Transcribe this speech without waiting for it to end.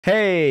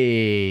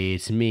Hey,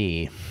 it's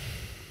me.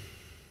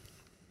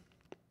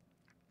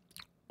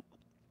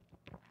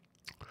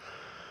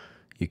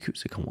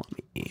 Yakuza Kiwami.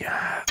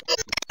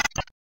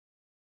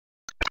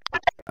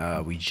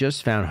 We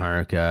just found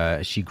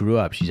Haruka. She grew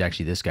up. She's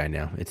actually this guy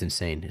now. It's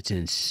insane. It's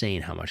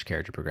insane how much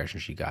character progression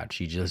she got.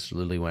 She just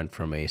literally went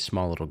from a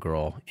small little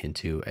girl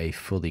into a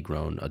fully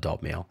grown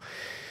adult male.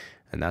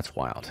 And that's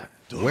wild.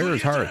 Where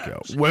is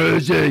Haruka? Where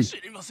is he?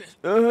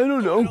 I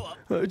don't know.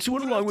 I just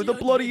went along with the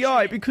bloody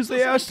eye because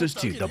they asked us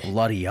to. The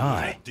bloody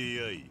eye.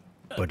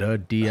 But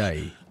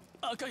DI.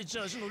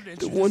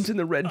 The ones in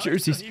the red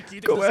jerseys.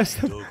 Go ask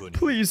them,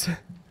 please.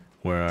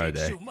 Where are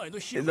they?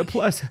 In the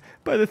plaza,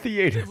 by the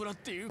theater.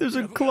 There's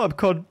a club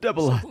called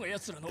Debola.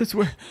 That's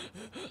where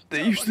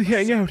they usually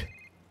hang out.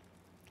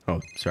 Oh,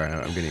 sorry,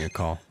 I'm getting a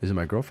call. Is it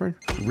my girlfriend?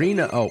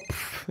 Rena. Oh,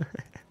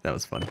 that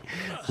was funny.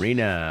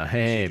 Rena,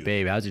 hey,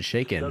 babe, how's it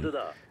shaking?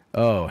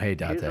 Oh, hey,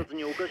 Date.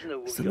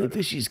 Something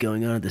fishy's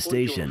going on at the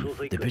station.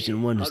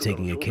 Division 1 is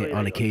taking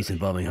on a case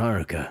involving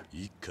Haruka.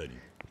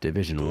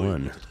 Division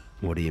 1?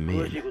 What do you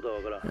mean?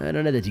 I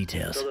don't know the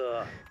details.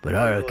 But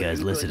Haruka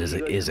is listed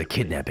as a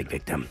kidnapping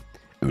victim.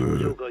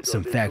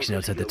 Some faction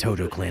outside the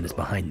Tojo clan is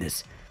behind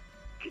this.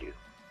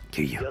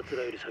 Kiryu,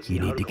 you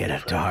need to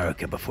get to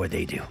Haruka before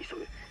they do.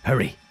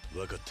 Hurry!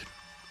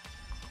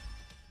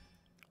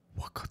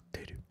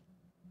 Wakateru.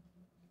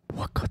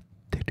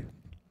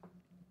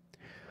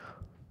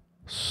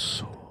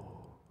 So...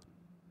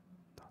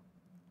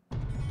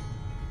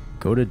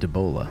 Go to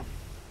Debola.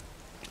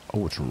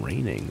 Oh, it's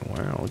raining.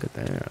 Wow, look at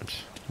that.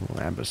 A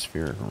little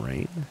atmospheric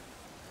rain.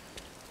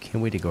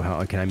 Can't wait to go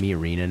out. Can I meet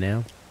Rena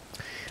now?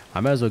 I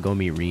might as well go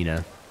meet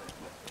Rena.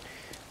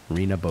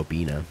 Rena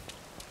Bobina.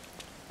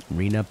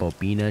 Rena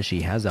Bobina.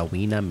 She has a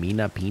weena,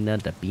 mina, pina,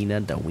 da bina,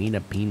 da weena,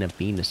 pina,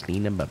 pina,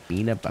 slina,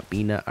 babina,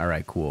 babina.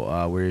 Alright, cool.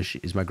 Where is she?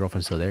 Is my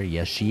girlfriend still there?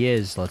 Yes, she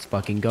is. Let's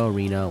fucking go,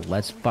 Rena.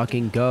 Let's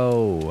fucking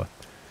go.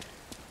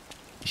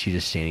 Is she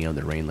just standing out in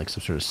the rain like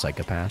some sort of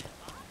psychopath?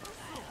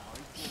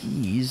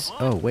 He's...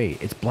 Oh,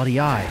 wait. It's Bloody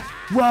Eye.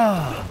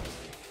 Whoa!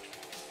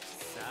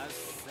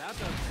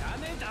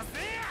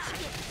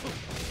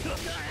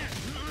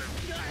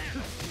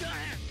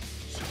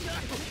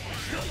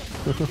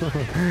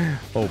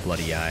 Oh,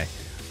 Bloody Eye.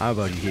 I'm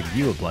about to give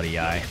you a Bloody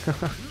Eye.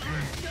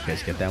 You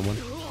guys get that one?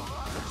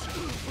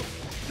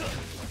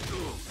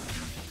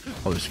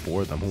 Oh, there's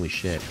 4 of them. Holy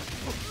shit.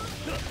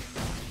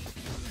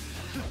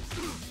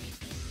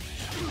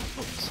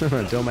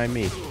 Don't mind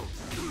me.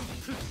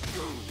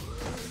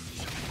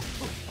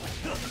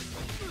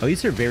 At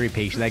least they're very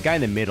patient. That guy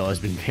in the middle has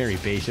been very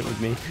patient with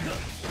me.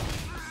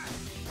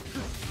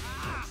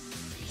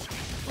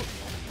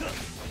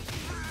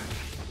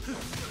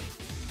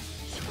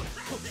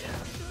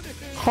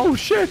 Oh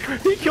shit!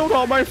 He killed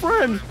all my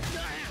friends!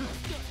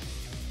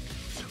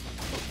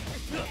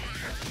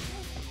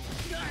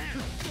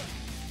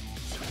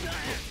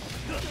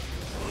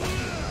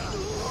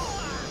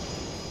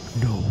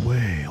 No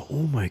way!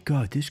 Oh my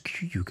god, this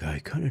Kiryu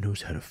guy kinda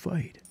knows how to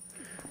fight.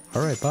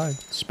 Alright, bye.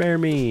 Spare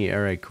me!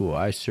 Alright, cool.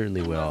 I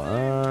certainly will.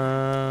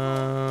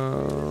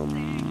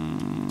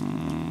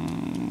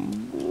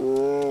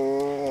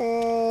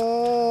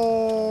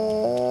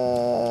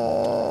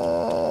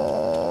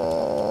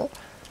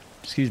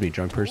 Excuse me,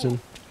 drunk person.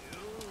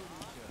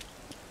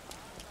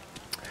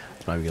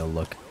 I'm not even gonna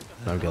look.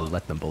 I'm not gonna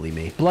let them bully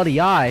me. Bloody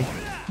Eye!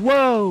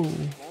 Whoa!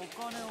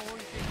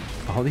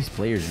 All these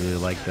players really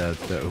like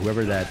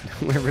whoever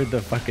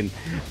the fucking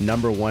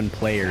 #1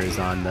 player is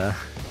on the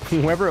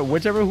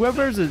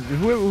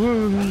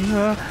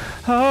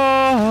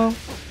oh,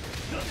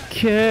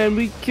 can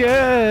we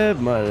get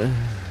my...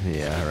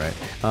 Yeah,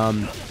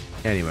 alright.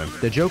 Anyway,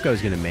 the joke I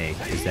was gonna make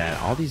is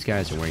that all these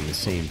guys are wearing the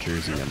same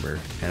jersey number,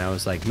 and I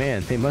was like,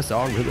 man, they must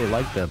all really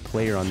like the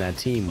player on that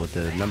team with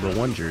the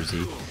 #1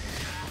 jersey,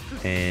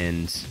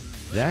 and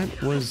that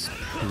was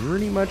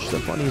pretty much the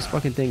funniest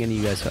fucking thing any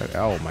of you guys heard.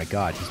 Oh my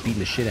god, he's beating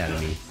the shit out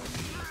of me.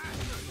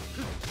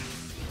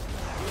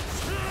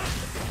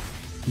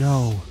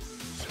 No.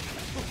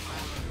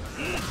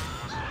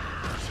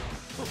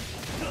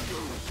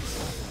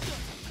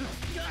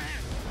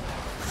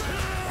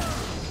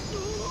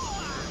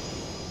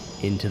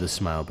 Into the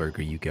Smile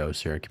Burger you go,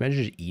 sir. Can you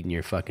imagine just eating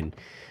your fucking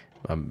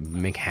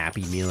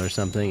McHappy Meal or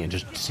something and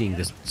just seeing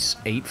this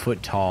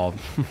 8-foot tall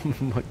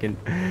fucking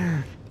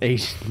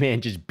Asian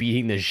man just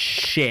beating the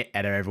shit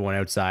out of everyone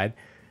outside?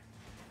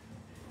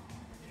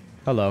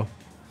 Hello.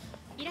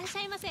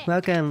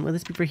 Welcome. Will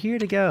this be for here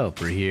to go?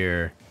 For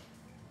here.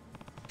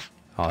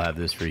 I'll have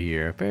this for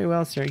here. Very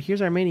well, sir.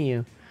 Here's our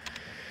menu.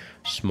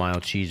 Smile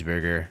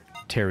Cheeseburger.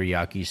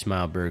 Teriyaki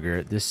Smile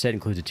Burger. This set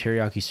includes a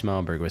teriyaki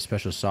smile burger with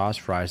special sauce,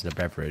 fries, and a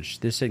beverage.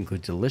 This set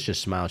includes delicious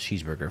smile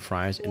cheeseburger,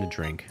 fries, and a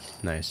drink.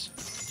 Nice.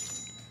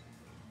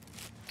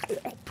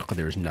 Oh,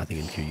 there was nothing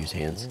in Kiryu's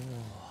hands.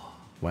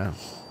 Wow.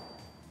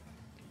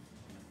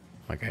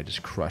 My guy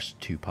just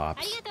crushed 2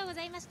 pops.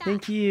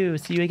 Thank you.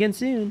 See you again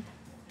soon.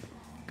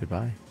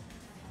 Goodbye.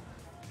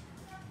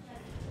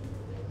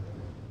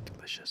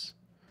 Delicious.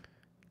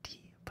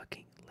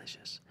 Fucking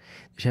delicious.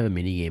 should have a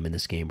mini game in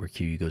this game where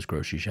Kiryu goes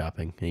grocery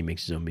shopping and he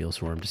makes his own meals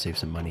for him to save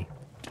some money.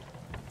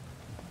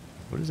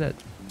 What is that?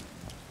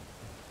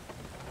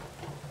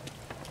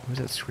 What is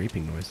that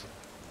scraping noise?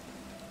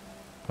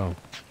 Oh,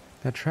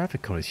 that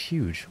traffic cone is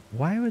huge.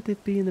 Why would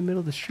it be in the middle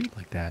of the street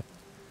like that?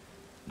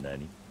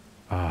 Nani?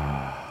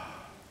 Ah,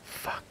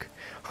 fuck.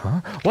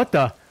 Huh? What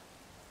the?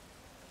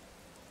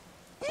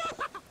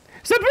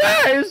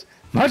 Surprise!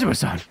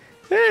 Majima-san!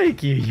 Hey,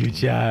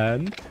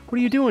 Kiryu-chan. What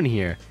are you doing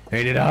here?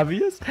 Ain't it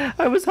obvious?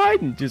 I was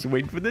hiding, just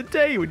waiting for the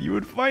day when you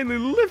would finally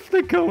lift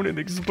the cone and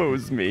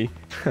expose me.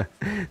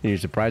 Your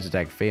surprise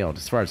attack failed.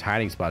 As far as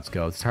hiding spots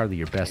go, it's hardly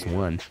your best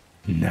one.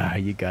 Nah,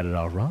 you got it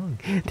all wrong.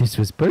 This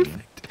was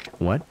perfect.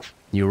 What?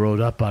 You rolled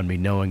up on me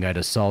knowing I'd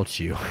assault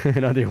you.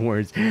 In other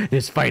words,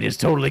 this fight is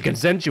totally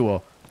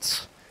consensual.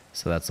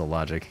 So that's the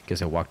logic.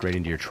 Guess I walked right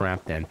into your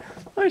trap then.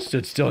 I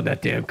stood still in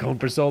that damn cone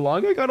for so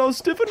long, I got all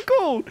stiff and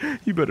cold.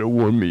 You better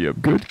warm me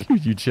up good,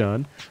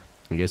 Kiryu-chan.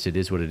 I guess it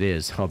is what it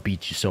is. I'll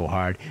beat you so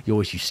hard, you'll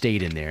wish you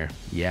stayed in there.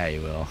 Yeah,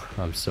 you will.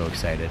 I'm so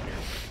excited.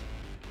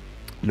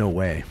 No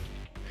way.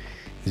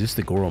 Is this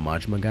the Goro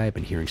Majima guy I've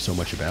been hearing so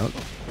much about?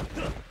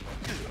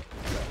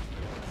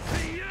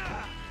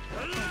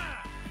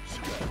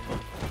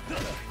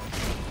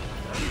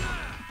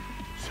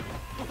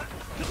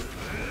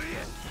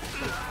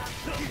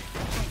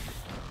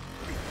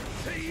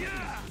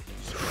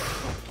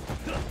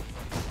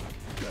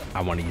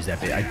 I want to use that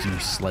big. I do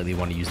slightly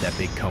want to use that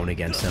big cone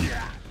against him.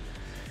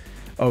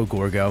 Oh,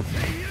 Gorgo.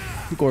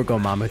 Gorgo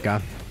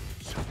Mamika.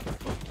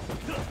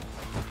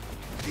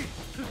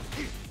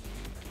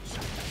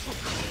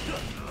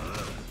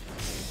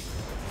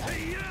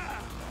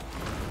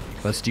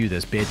 Let's do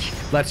this,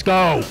 bitch. Let's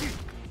go!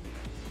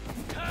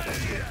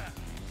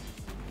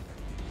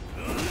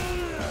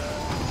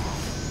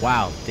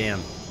 Wow,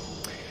 damn.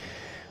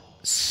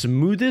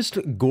 Smoothest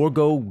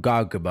Gorgo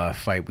Gagaba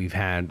fight we've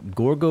had.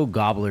 Gorgo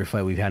Gobbler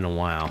fight we've had in a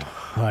while.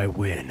 I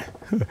win.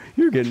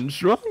 You're getting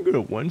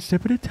stronger one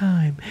step at a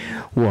time.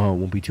 Well, it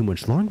won't be too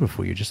much longer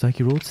before you're just like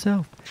your old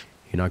self.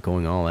 You're not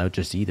going all out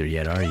just either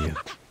yet, are you?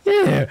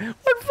 Yeah,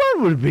 what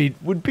fun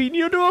would beating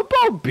you to a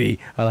pulp be?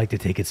 I like to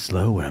take it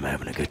slow when I'm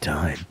having a good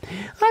time.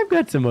 I've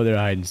got some other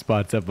hiding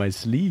spots up my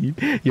sleeve.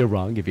 You're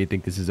wrong if you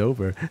think this is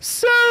over.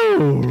 So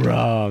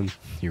wrong.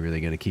 You're really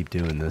gonna keep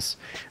doing this?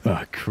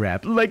 Oh,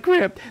 crap. Like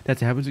crap.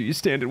 That's what happens when you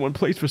stand in one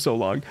place for so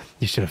long.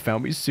 You should have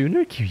found me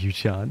sooner,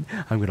 Kiryu-chan.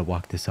 I'm gonna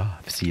walk this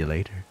off. See you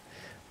later.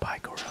 Bye,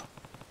 Goro.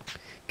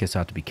 Guess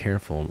I'll have to be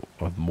careful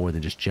of more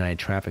than just giant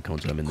traffic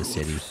cones when I'm in the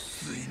city.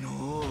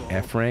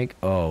 F rank?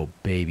 Oh,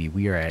 baby.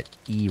 We are at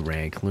E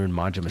rank. Learn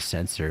Majima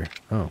Sensor.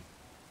 Oh.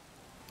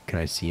 Can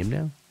I see him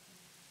now?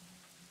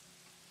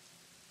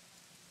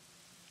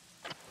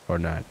 Or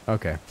not?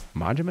 Okay.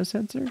 Majima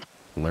Sensor?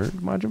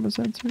 Learned Majima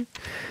Sensor?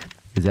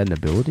 Is that an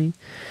ability?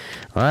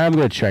 I'm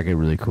going to check it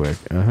really quick.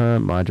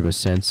 Majima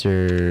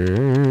Sensor.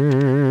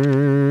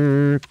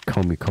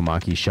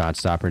 Komaki Shot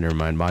Stopper. Never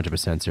mind. Majima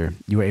Sensor.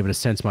 You are able to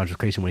sense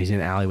modification when he's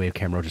in an alleyway of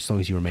camera, as long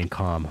as you remain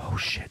calm. Oh,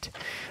 shit.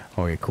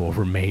 Okay, cool.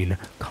 Remain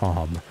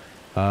calm.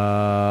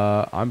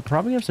 I'm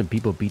probably gonna have some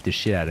people beat the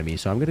shit out of me,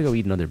 so I'm gonna go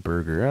eat another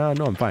burger.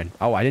 No, I'm fine.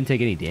 Oh, I didn't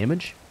take any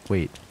damage?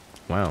 Wait.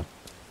 Wow.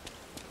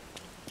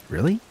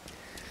 Really?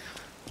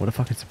 What a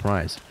fucking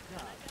surprise.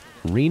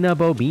 Rina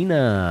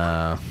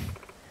Bobina.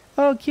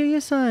 Oh,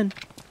 Kiryu-san.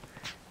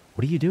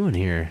 What are you doing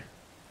here?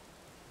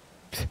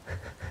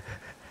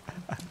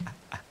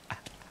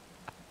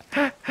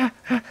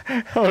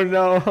 Oh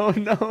no, oh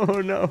no,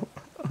 oh no.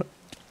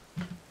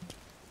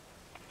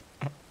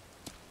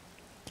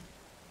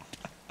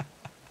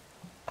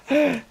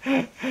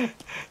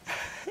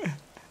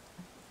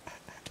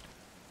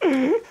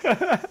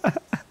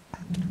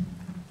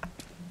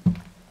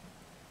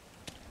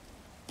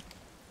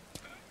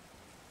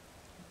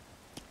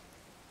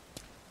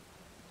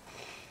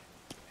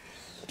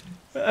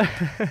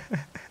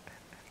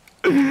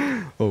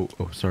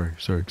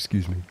 Sorry,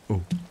 excuse me.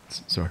 Oh,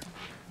 sorry.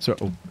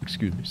 Oh,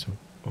 excuse me, sorry.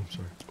 Oh, I'm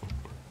sorry.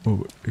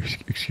 Oh,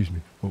 excuse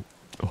me. Oh,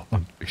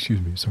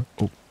 excuse me, sorry.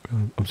 Oh,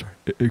 I'm sorry.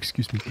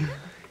 Excuse me.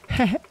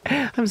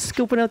 I'm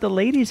scoping out the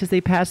ladies as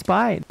they pass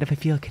by. And if I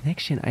feel a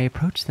connection, I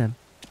approach them.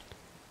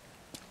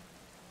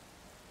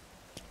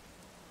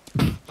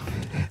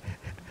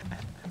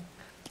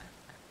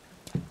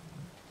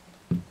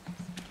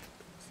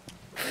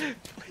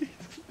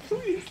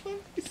 Please let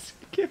me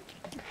skip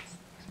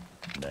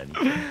this.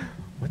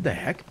 What the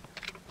heck?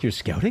 You're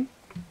scouting?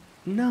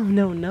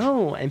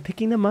 No. I'm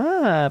picking them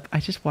up. I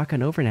just walk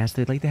on over and ask if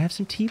they'd like to have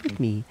some tea with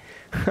me.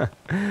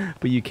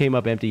 But you came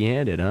up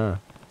empty-handed, huh?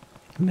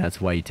 And that's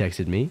why you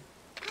texted me?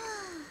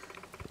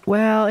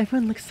 Well,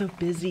 everyone looks so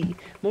busy.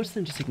 Most of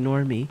them just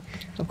ignore me.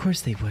 Of course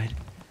they would.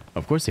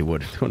 Of course they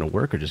would. They're going to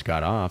work or just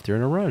got off. They're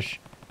in a rush.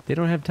 They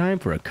don't have time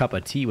for a cup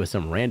of tea with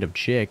some random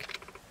chick.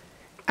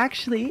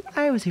 Actually,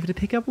 I was able to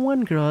pick up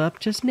one girl up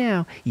just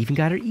now. Even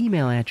got her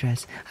email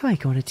address. I might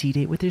go on a tea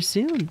date with her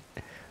soon.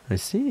 I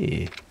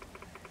see.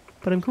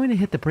 But I'm going to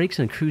hit the brakes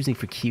on cruising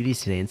for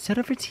cuties today and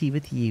settle for tea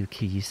with you,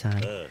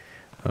 Kiryu-san.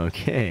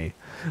 Okay.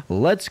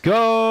 Let's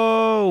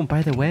go!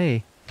 By the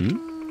way,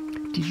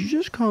 Did you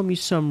just call me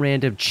some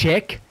random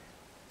chick?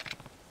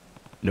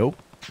 Nope.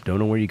 Don't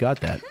know where you got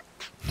that.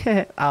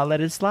 I'll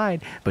let it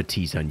slide. But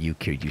tease on you,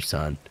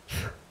 Kiryu-san.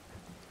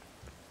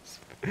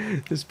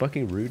 This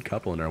fucking rude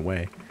couple in our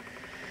way.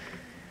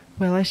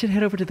 Well, I should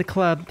head over to the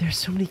club. There's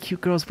so many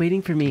cute girls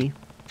waiting for me.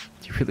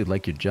 You really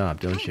like your job,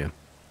 don't you?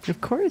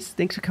 Of course.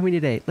 Thanks for coming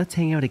today. Let's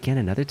hang out again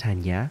another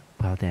time, yeah?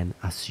 Well then,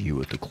 I'll see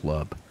you at the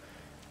club.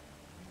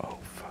 Oh,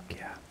 fuck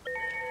yeah.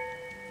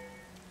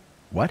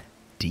 What?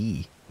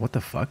 D? What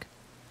the fuck?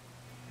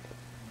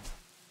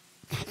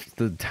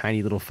 The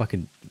tiny little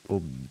fucking...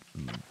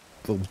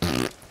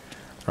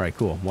 Alright,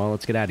 cool. Well,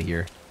 let's get out of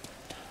here.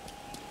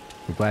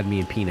 I'm glad me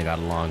and Pina got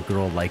along.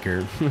 Girl like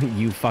her.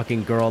 You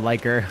fucking girl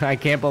like her. I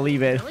can't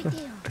believe it.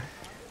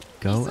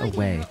 Go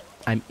away.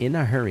 I'm in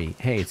a hurry.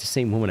 Hey, it's the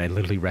same woman I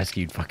literally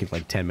rescued fucking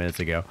like 10 minutes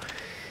ago.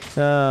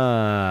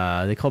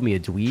 They called me a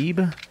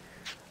dweeb.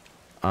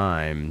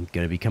 I'm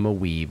gonna become a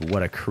weeb.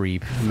 What a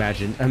creep.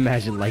 Imagine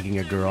liking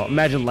a girl.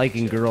 Imagine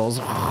liking girls.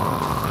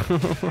 Oh,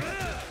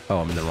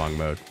 I'm in the wrong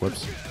mode.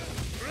 Whoops.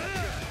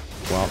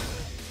 Well,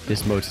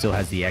 this mode still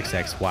has the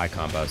XXY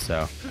combo,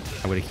 so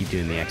I'm gonna keep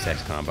doing the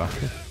XX combo.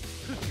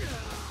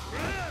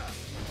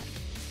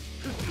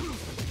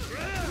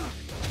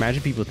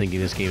 Imagine people thinking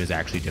this game is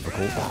actually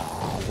difficult.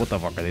 What the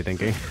fuck are they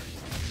thinking?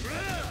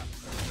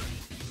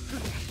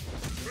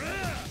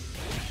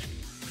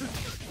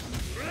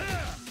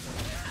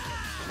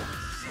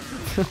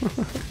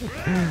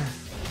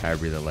 I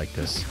really like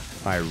this.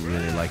 I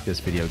really like this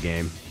video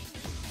game.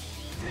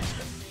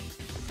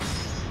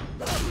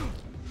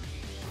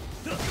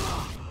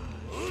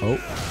 Oh.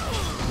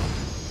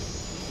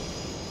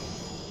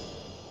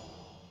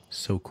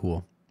 So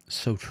cool.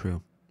 So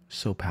true.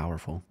 So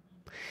powerful.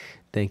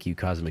 Thank you,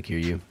 Cosmic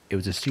Kiryu. It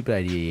was a stupid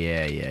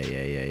idea.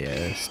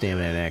 Yeah.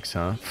 Stamina and X,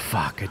 huh?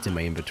 Fuck, it's in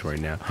my inventory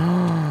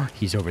now.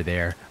 He's over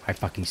there. I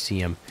fucking see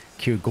him.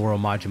 Goro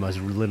Majima's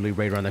literally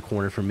right around the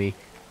corner from me.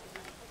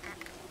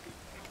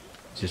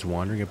 He's just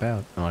wandering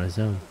about on his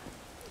own.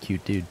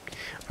 Cute dude.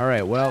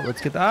 Alright, well,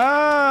 let's get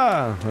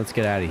let's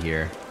get out of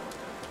here.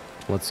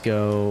 Let's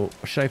go.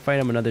 Should I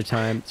fight him another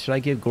time? Should I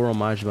give Goro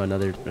Majima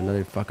another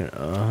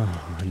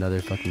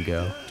fucking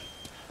go?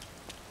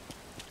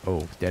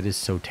 Oh, that is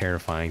so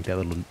terrifying. That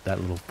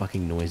little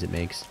fucking noise it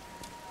makes.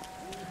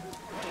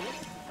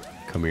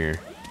 Come here,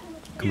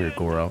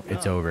 Goro.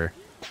 It's over.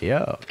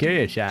 Yo,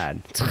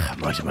 Kiryu-chan.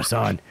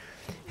 Majima-san.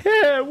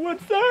 Hey,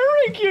 what's the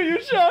hurry,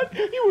 Kiryu-chan?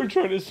 You were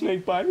trying to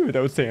snake by me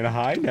without saying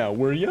hi now,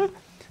 were ya?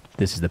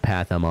 This is the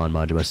path I'm on,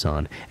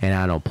 Majima-san, and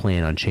I don't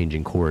plan on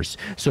changing course.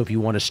 So if you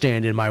want to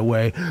stand in my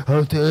way,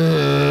 I'll do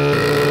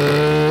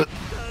it.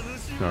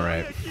 All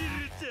right.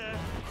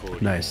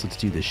 Nice, let's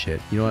do this shit.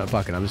 You know what?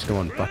 Fuck it, I'm just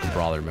going fucking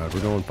brawler mode.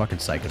 We're going fucking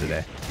psycho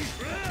today.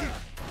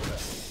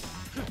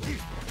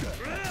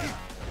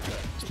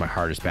 It's my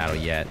hardest battle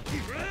yet.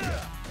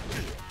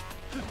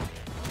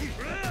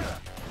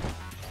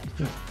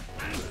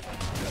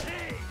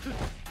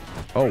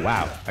 Oh,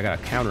 wow. I got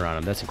a counter on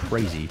him. That's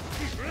crazy.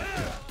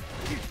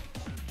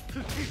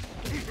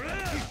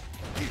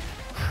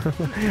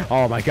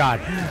 Oh my god.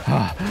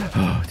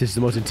 This is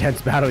the most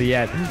intense battle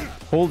yet.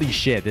 Holy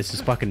shit, this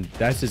is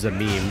a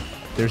meme.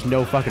 There's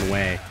no fucking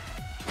way.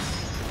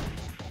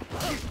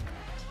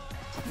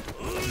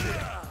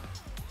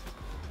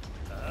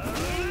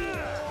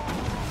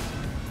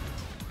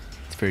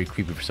 It's very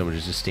creepy for someone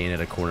to just stand at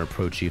a corner,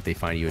 approach you if they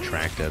find you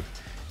attractive.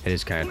 It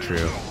is kind of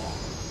true.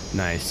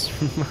 Nice.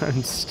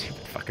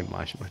 Stupid fucking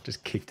Majima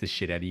just kicked the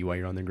shit out of you while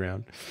you're on the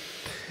ground.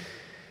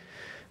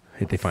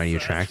 If they find you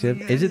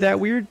attractive. Is it that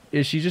weird?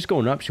 Is she just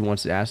going up? She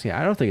wants to ask you.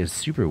 I don't think it's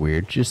super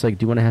weird. Just like,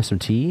 do you want to have some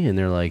tea? And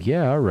they're like,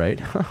 yeah, all right.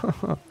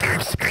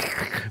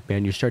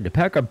 Man, you're starting to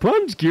pack a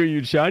punch,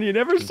 Kiryu-chan. You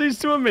never cease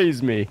to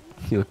amaze me.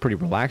 You look pretty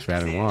relaxed for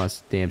having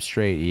lost. Damn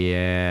straight.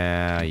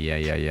 Yeah.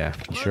 You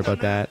sure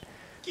about that?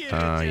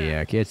 Oh,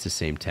 yeah. It's the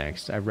same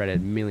text. I've read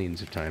it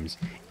millions of times.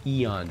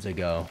 Eons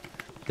ago.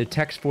 The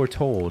text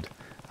foretold.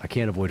 I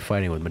can't avoid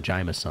fighting with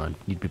Majima-san.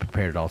 You'd be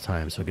prepared at all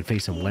times, so I could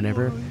face him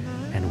whenever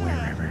and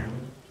wherever.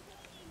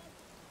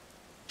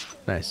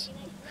 Nice.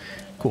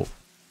 Cool.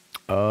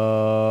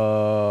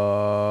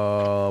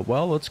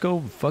 Well, let's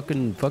go fuck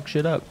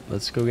shit up.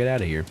 Let's go get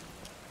out of here.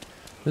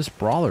 This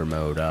brawler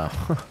mode,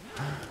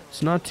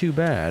 it's not too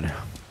bad.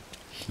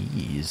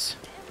 Jeez.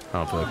 I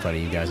don't feel like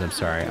fighting you guys. I'm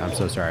sorry. I'm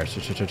so sorry.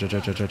 Shit.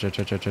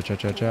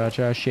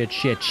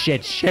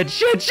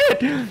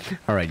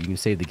 Alright, you can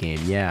save the game.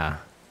 Yeah.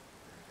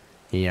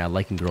 Yeah,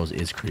 liking girls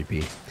is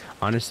creepy.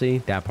 Honestly,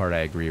 that part I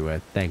agree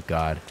with. Thank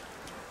God.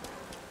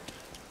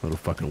 Little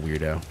fucking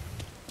weirdo.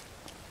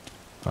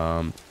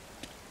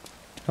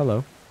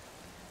 Hello.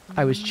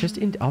 I was just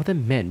in. All the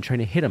men trying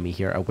to hit on me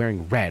here are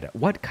wearing red.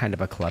 What kind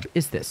of a club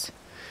is this?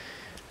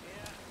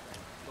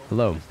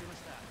 Hello.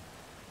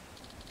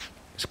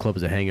 This club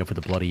is a hangout for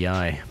the bloody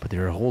eye, but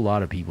there are a whole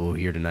lot of people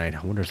here tonight.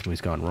 I wonder if something's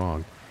gone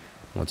wrong.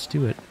 Let's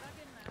do it.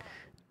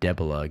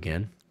 Debola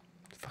again.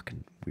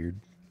 Fucking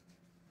weird.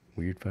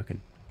 Weird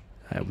fucking.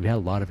 We had a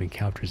lot of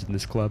encounters in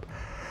this club.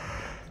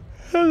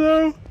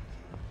 Hello.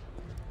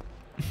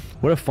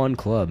 What a fun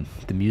club.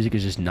 The music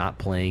is just not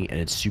playing and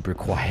it's super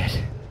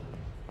quiet.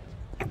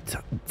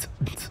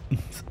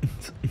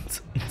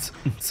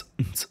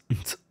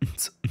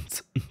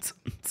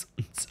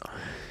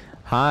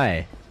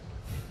 Hi.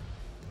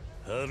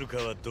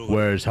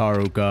 Where's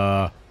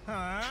Haruka?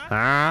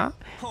 Huh?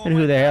 And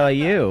who the hell are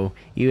you?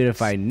 Even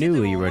if I knew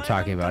who you were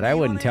talking about, I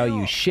wouldn't tell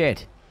you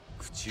shit.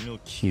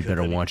 You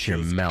better watch your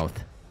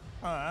mouth.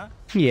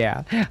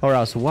 Yeah, or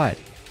else what?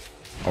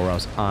 Or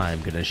else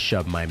I'm gonna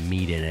shove my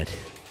meat in it.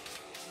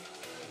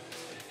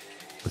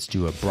 Let's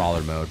do a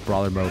brawler mode.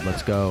 Brawler mode,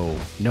 let's go.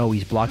 No,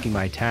 he's blocking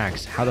my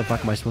attacks. How the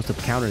fuck am I supposed to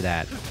counter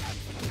that?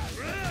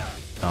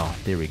 Oh,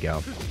 there we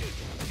go.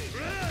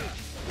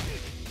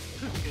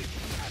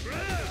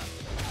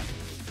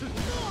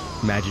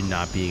 Imagine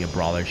not being a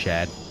brawler,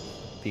 Chad.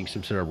 Being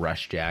some sort of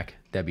rush jack.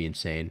 That'd be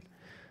insane.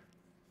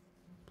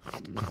 Are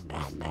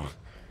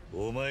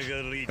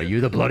you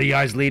the Bloody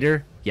Eyes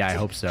leader? Yeah, I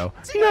hope so.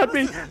 Not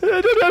me.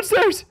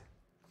 Downstairs.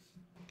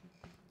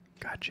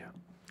 Gotcha.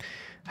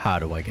 How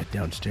do I get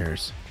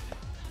downstairs?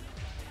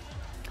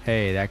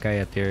 Hey, that guy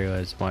up there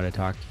was want to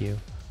talk to you.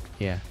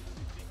 Yeah.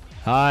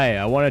 Hi,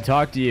 I want to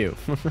talk to you.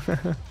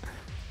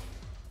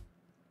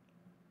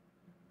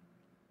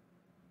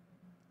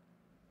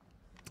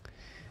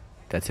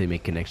 That's how you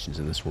make connections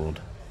in this world.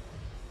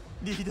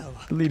 The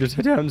leaders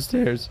are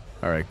downstairs.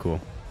 Alright, cool.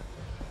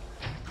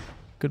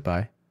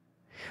 Goodbye.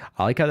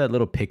 I like how that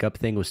little pickup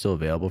thing was still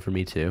available for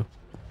me too.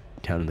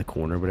 Down in the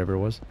corner, whatever it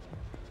was.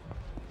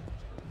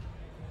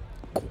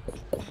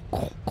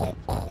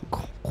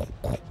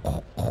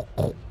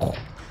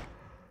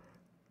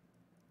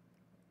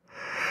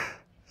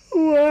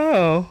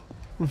 Wow.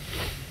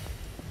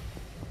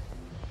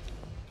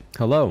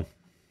 Hello.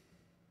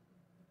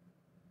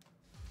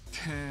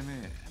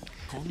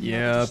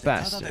 Yeah,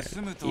 bastard.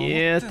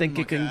 Yeah, think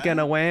you can get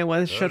away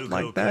with shit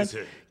like that?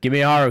 Give me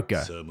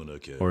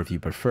Haruka. Or if you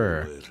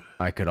prefer,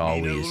 I could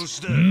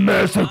always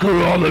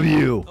massacre all of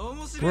you.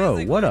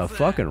 Bro, what a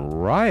fucking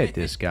riot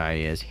this guy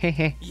is.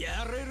 Hehe.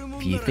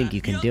 If you think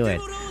you can do it,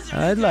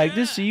 I'd like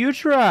to see you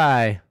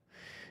try.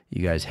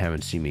 You guys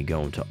haven't seen me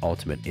go into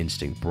Ultimate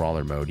Instinct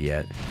Brawler mode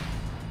yet.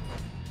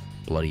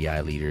 Bloody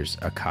Eye leaders,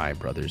 Akai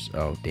brothers.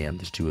 Oh, damn,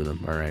 there's two of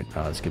them. Alright,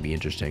 this could be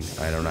interesting.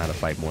 I don't know how to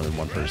fight more than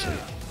one person.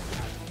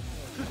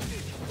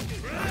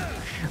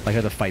 Like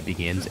how the fight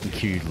begins and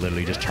Kiryu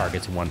literally just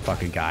targets one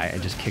fucking guy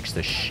and just kicks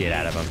the shit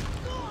out of him.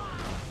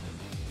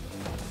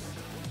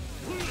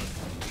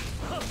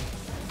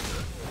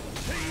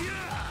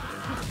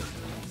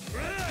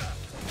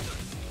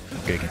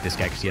 I'm gonna get this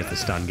guy because he has the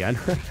stun gun.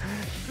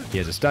 He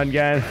has a stun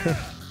gun.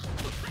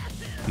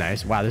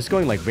 Nice. Wow, this is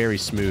going like very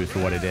smooth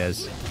for what it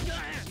is.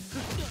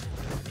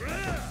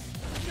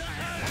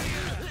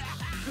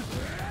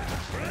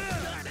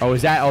 Oh,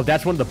 is that? Oh,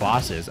 that's one of the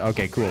bosses.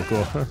 Okay, cool,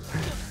 cool.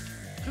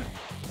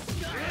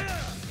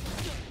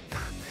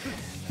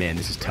 Man,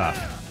 this is tough.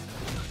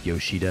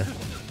 Yoshida.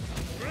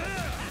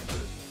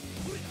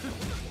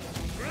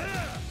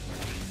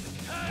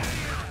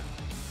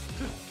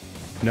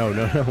 No,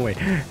 no, no, wait.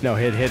 No,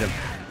 hit him.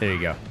 There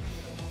you go.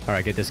 All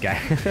right, get this guy.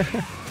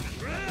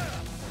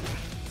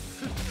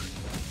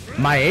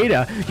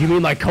 Maeda? You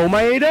mean like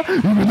Komaeda?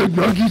 You mean like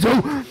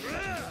Nagito?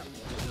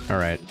 All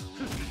right.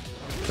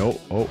 Oh,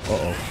 oh,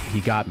 uh-oh.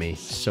 He got me.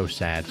 So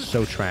sad.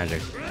 So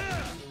tragic.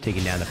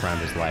 Taking down the prime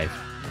of his life.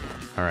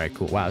 Alright,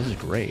 cool. Wow, this is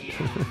great.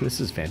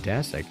 This is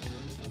fantastic.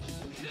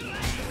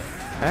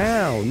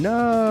 Ow,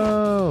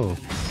 no!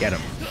 Get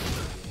him.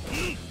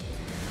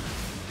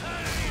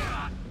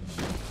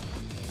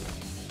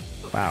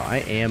 Wow, I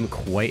am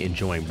quite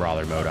enjoying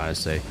Brawler mode,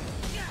 honestly.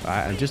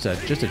 I'm just a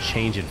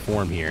change in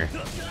form here.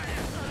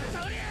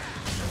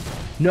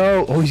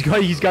 No! Oh,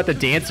 he's got the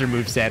dancer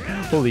moveset.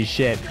 Holy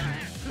shit.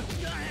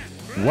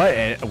 What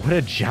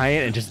a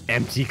giant and just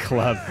empty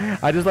club.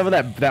 I just love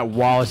how that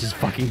wall is just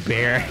fucking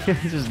bare.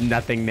 There's just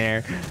nothing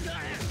there.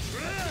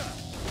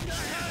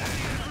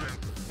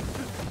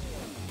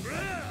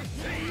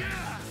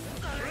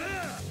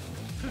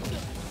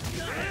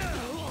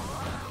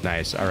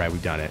 Nice. All right,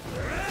 we've done it.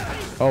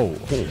 Oh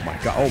my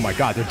god. Oh my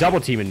god. They're double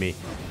teaming me.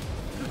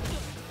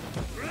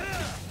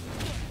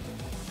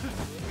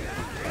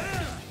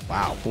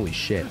 Wow. Holy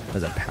shit. That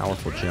was a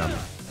powerful jump.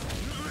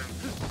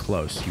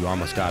 Close. You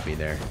almost got me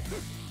there.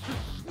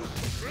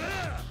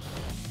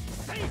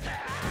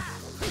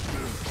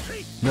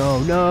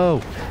 No, no.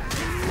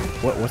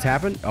 What's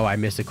happened? Oh, I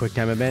missed a quick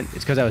time event.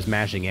 It's because I was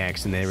mashing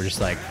X and they were just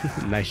like,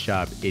 nice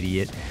job,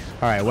 idiot.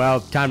 All right,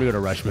 well, time to go to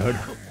rush mode.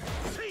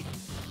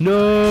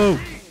 No.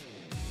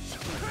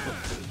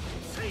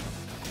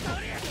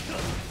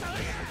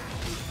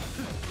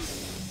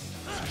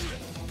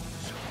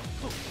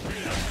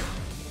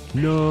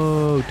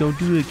 No, don't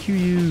do it,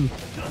 Kiryu.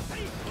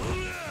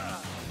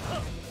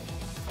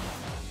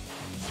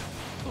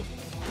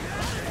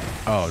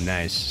 Oh,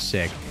 nice.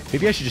 Sick.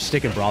 Maybe I should just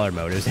stick in Brawler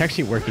mode. It was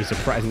actually working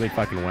surprisingly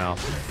fucking well.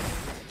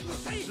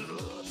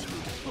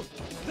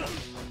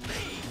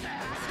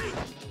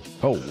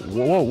 Oh,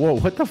 whoa, whoa, whoa.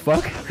 What the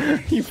fuck?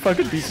 You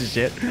fucking piece of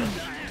shit.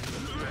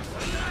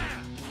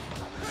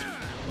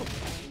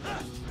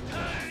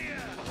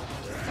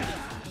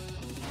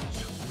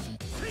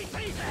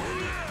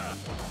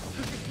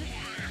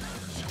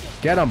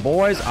 Get him,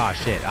 boys. Ah,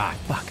 shit. Ah,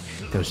 fuck.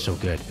 That was so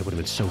good. It would have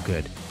been so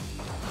good.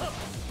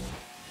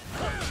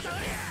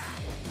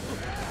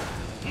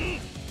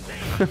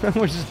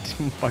 We're just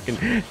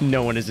fucking...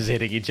 No one is just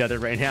hitting each other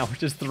right now. We're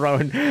just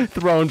throwing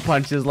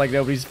punches like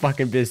nobody's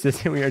fucking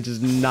business. And we are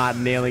just not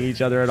nailing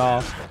each other at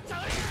all.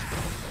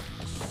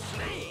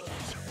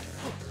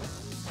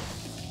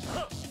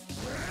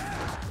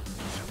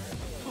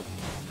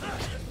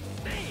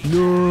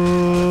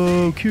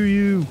 No,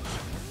 Kiryu.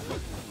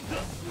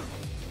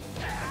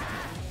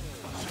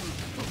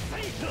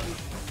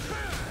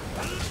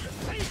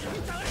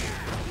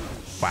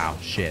 Wow,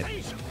 shit.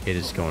 It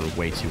is going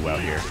way too well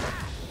here.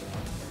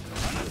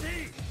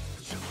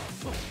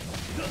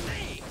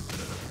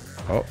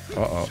 Oh,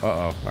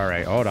 uh-oh. All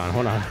right, hold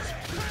on.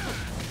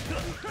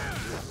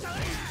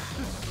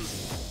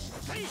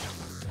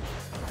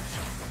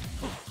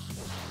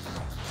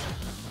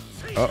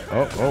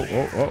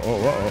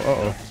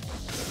 Uh-oh.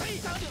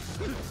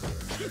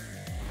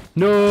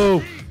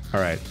 No! All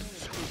right.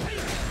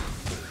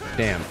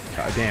 Damn.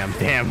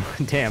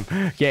 Damn.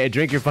 Yeah,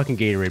 drink your fucking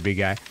Gatorade, big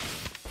guy.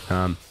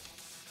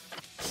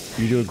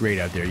 You're doing great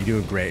out there. You're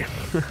doing great.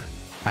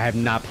 I have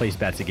not placed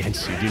bets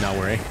against you. Do not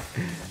worry.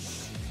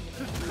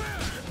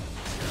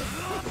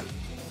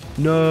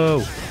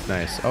 No!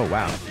 Nice. Oh,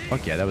 wow.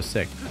 Fuck yeah, that was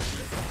sick.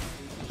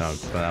 Oh,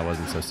 well, that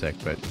wasn't so sick,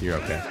 but you're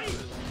okay.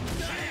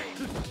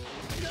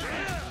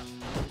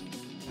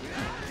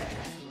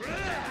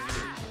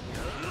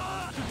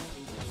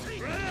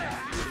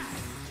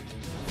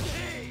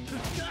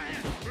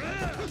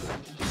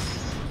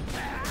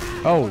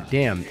 Oh,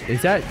 damn.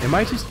 Am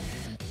I just...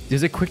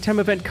 Does a quick time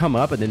event come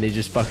up and then they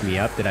just fuck me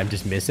up that I'm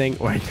just missing?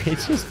 Or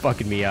it's just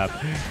fucking me up?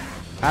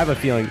 I have a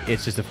feeling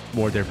it's just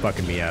more they're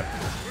fucking me up.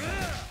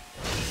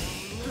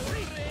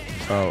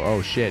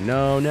 Oh, shit.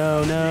 No.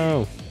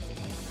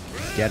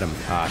 Get him.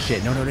 Ah,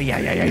 shit. No.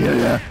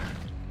 Yeah.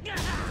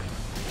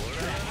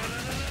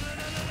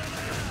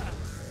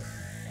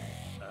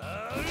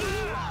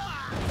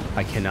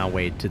 I cannot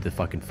wait till the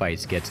fucking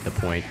fights get to the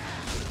point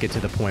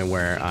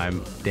where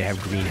they have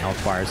green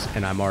health bars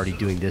and I'm already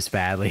doing this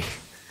badly.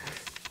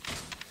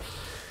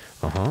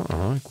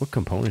 What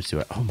components do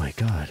I... Oh my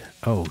god.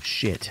 Oh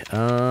shit.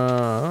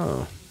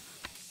 Alright,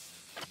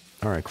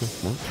 cool.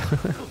 Well.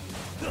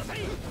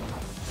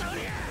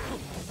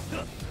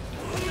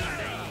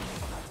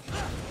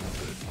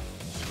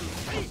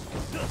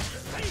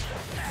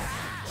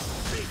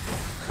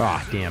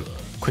 Ah, damn.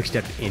 Quick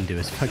step into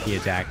his fucking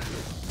attack.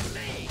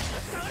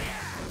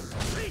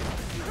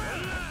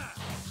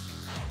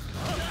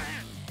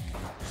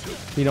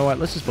 You know what?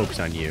 Let's just focus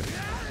on you.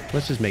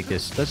 Let's just make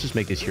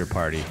this your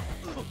party.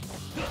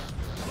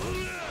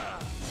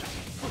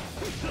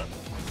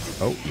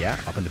 Oh, yeah.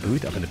 Up in the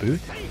booth.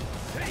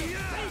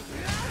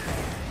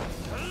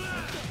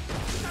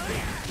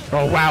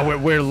 Oh, wow.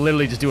 We're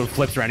literally just doing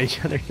flips around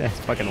each other. That's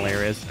fucking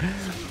hilarious.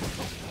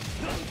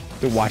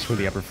 They're watching from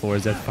the upper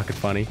floors. That's fucking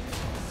funny.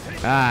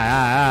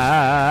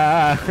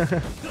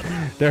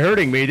 They're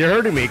hurting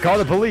me. Call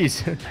the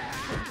police.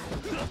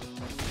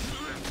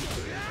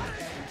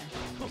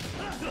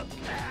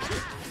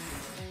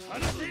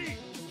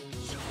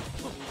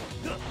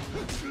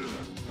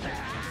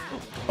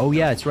 Oh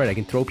yeah, that's right. I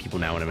can throw people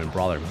now when I'm in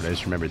brawler mode. I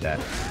just remembered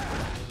that.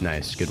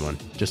 Nice, good one.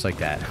 Just like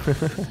that.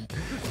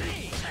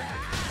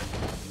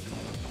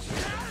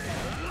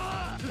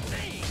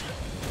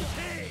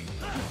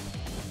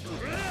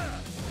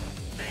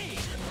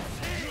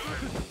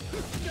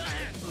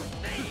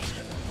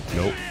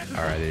 Nope.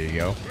 All right, there you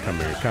go.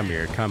 Come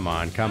here. Come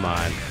on.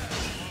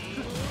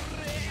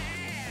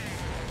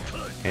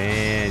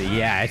 And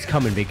yeah, it's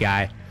coming, big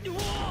guy.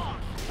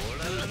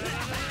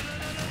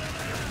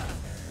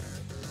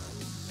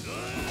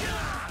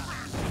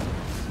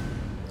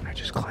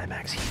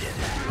 Climax heated.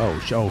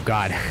 Oh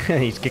god.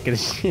 He's kicking the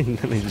shit and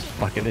he's just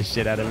fucking the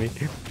shit out of me.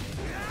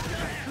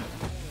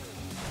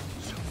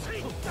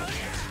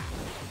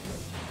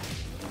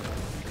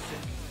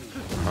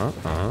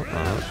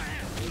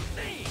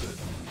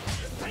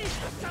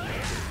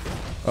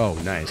 Oh,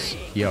 nice.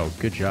 Yo,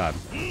 good job.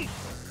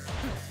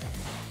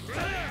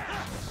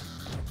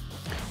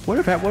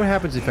 What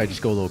happens if I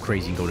just go a little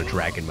crazy and go to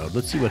dragon mode?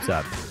 Let's see what's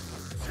up.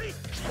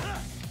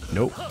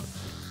 Nope.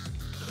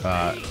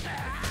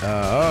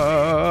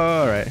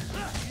 Alright.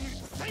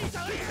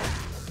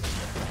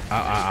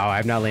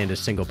 I've not landed a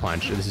single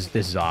punch. This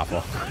is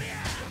awful.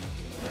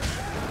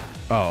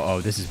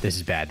 Oh, this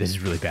is bad. This is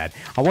really bad.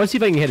 I want to see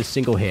if I can hit a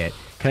single hit.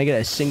 Can I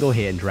get a single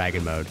hit in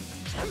dragon mode?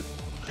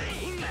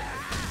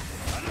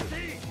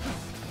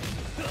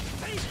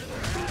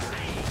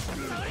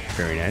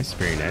 Very nice.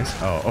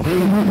 Oh.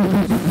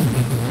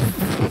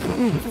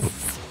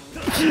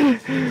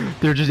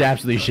 They're just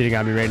absolutely shitting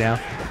on me right now.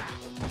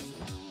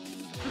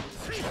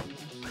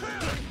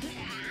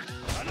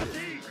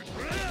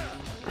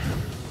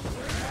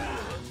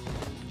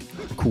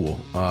 Cool.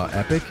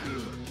 Epic.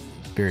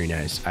 Very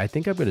nice. I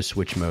think I'm going to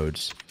switch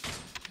modes.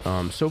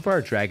 So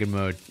far, dragon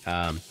mode,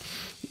 a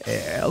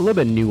little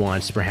bit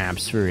nuanced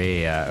perhaps for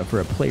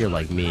a player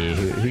like me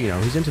who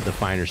who's into the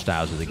finer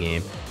styles of the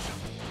game.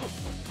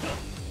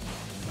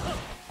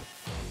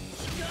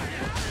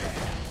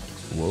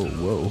 Whoa,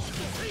 whoa.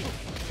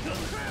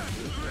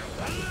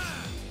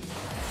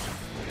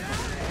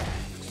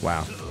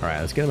 Wow. All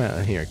right, let's get him out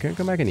of here.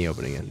 Come back in the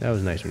open again. That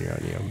was nice when you're out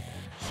in the open.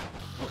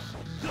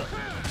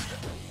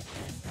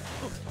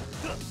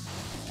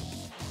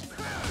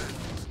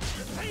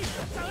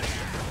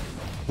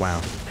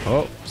 Wow.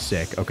 Oh,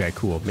 sick. Okay,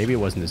 cool. Maybe it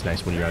wasn't as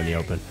nice when you're out in the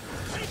open.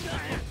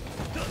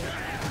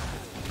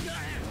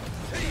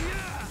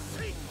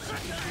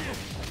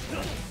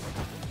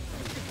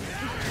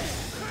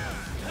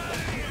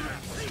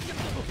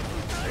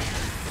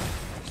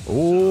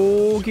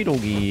 Okie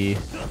dokie.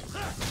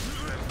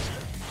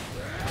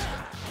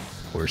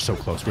 We're so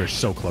close. We're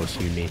so close,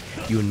 you and me.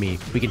 You and me.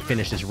 We can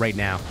finish this right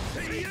now.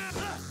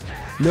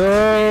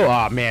 No!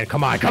 Oh, man.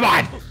 Come on. Come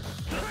on!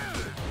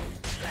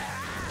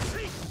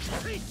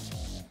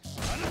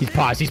 He's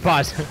paused. He's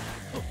paused.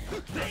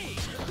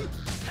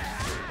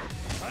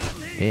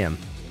 Damn.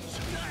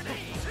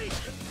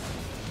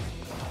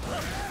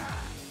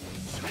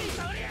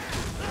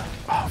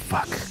 Oh,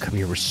 fuck. Come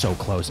here. We're so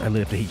close. I literally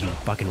have to hit you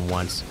fucking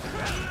once.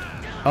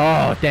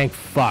 Oh, thank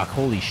fuck.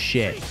 Holy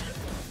shit.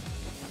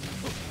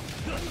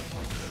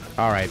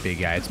 Alright, big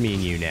guy. It's me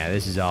and you now.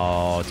 This is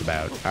all it's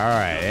about.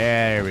 Alright,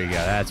 there we go.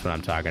 That's what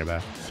I'm talking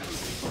about.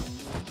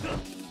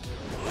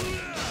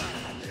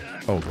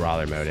 Oh,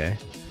 brawler mode, eh?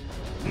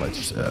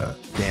 Let's,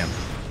 damn.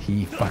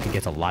 He fucking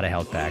gets a lot of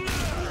health back.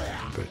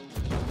 But...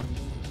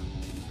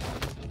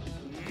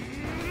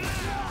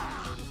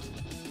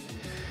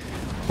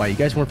 wow, you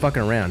guys weren't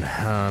fucking around.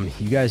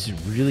 You guys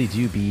really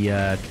do be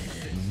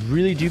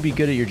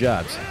good at your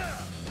jobs.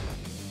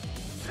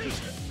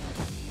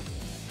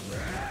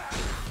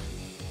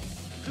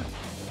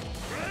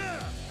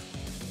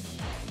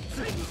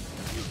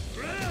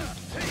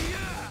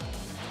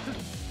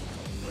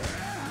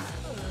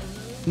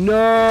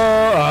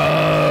 No!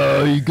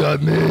 Oh, you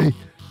got me.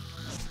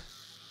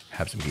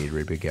 Have some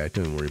Gatorade, big guy.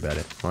 Don't even worry about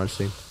it.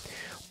 Honestly,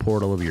 pour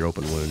it all over your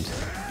open wounds.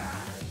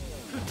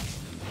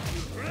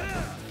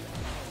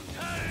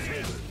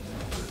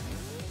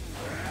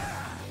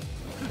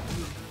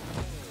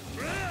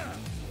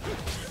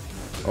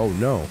 Oh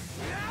no.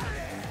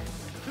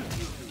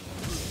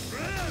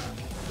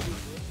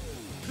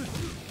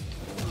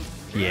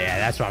 Yeah,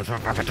 that's what I'm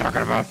fucking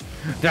talking about.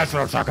 That's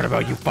what I'm talking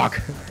about, you fuck.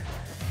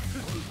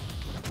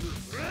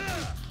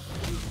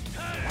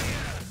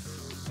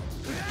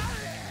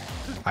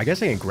 I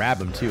guess I can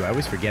grab him too. I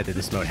always forget that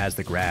this mode has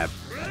the grab.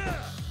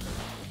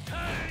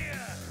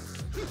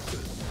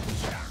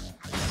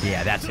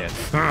 Yeah, that's it.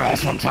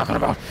 That's what I'm talking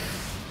about.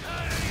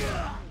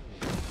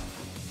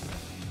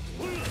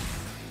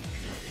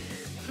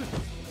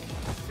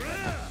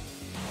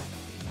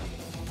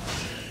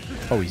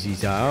 Oh,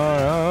 he's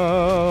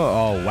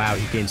oh, wow,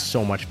 he gained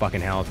so much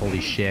fucking health. Holy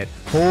shit.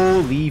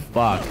 Holy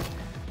fuck.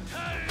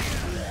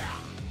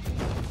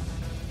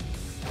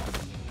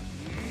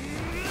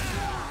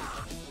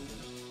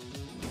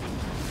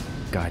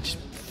 God, just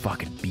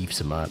fucking beefs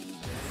him up.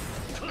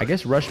 I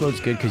guess rush mode's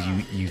good because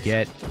you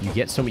get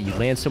so many, you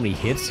land so many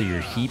hits, so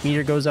your heat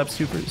meter goes up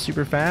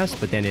super fast,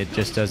 but then it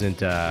just doesn't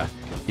you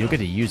don't get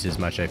to use as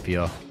much, I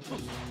feel.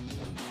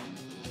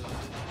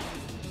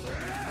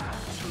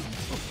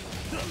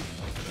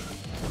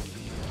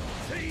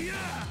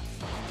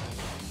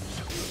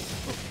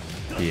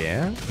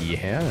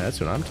 Yeah, that's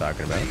what I'm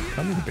talking about.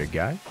 Come here, big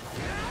guy.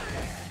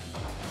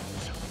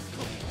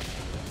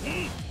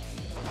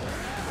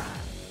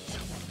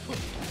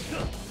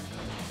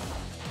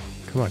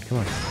 Come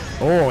on.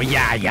 Oh,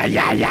 yeah.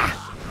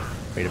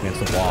 Right up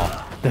against the wall.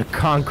 The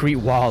concrete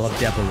wall of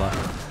Devila.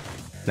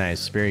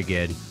 Nice, very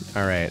good.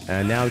 All right,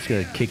 now I'm just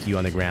going to kick you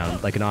on the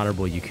ground like an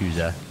honorable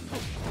Yakuza.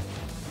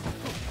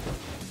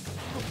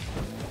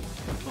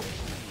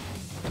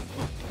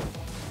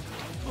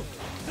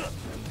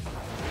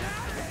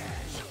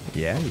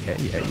 Yeah.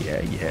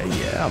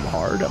 I'm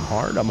hard.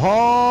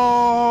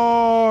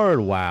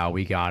 Wow,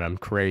 we got him.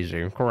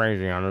 Crazy,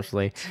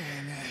 honestly.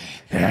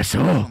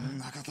 Asshole.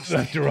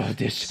 After all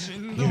this,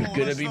 you're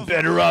gonna be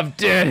better off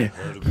dead.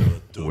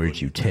 Where'd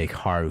you take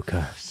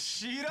Haruka?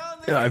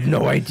 I have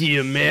no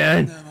idea,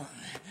 man.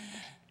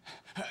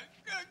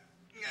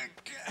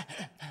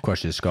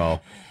 Crush his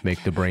skull.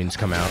 Make the brains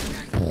come out.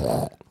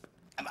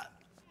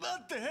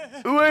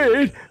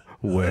 Wait!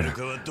 Where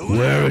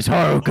is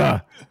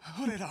Haruka?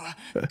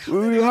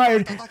 We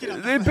hired.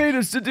 They paid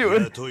us to do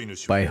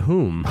it. By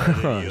whom?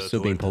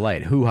 Still being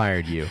polite. Who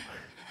hired you?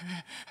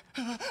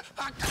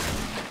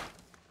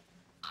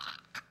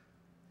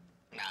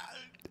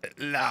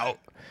 Lao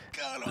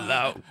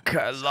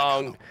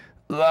Kalong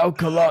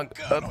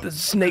of the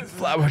Snake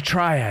Flower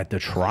Triad. The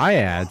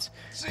Triads?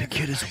 The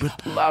kid is with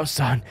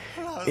Lao-san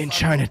in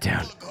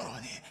Chinatown.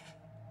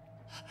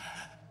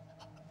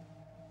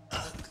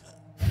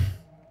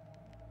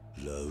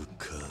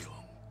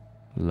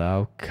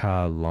 Lao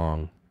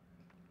Kalong.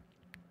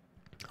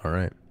 All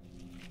right.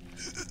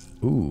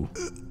 Ooh.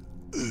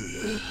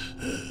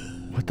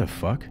 What the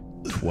fuck?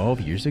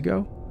 12 years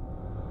ago?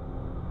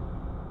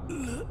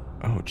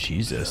 Oh,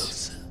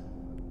 Jesus.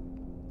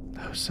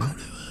 Lao-san.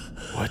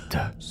 What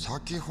the?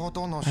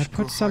 I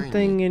put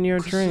something in your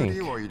drink.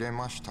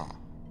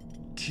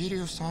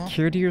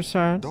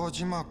 Kiryu-san?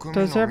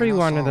 Does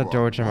everyone in the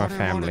Dojima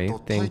family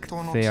think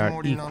they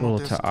are equal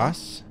to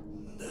us?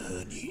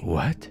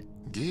 What?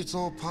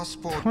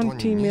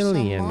 20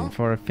 million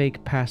for a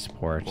fake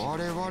passport.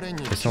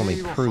 This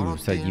only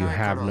proves that you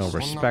have no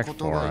respect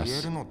for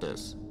us.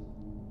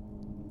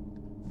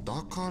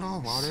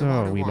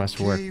 So we must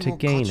work to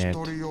gain it.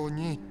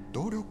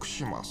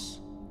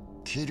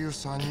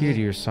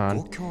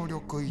 Kiryu-san,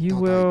 you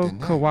will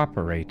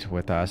cooperate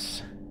with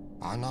us.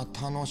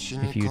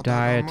 If you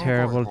die a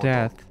terrible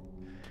death,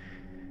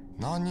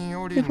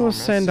 it will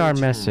send our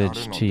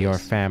message to your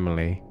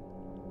family.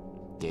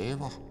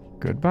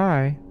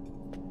 Goodbye.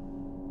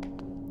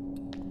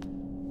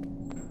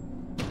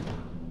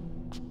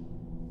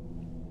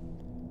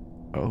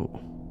 Oh.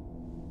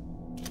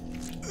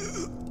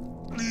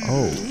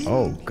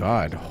 Oh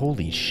God,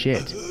 holy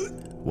shit.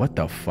 What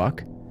the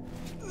fuck?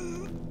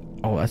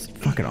 Oh, that's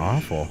fucking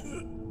awful.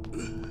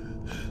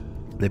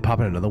 They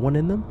popping another one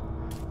in them?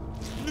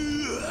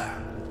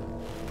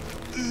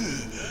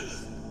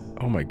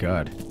 Oh my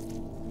God.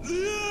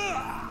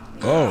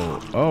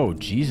 Oh,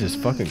 Jesus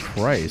fucking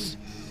Christ.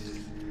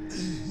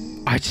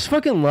 I just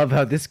fucking love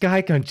how this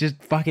guy can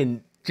just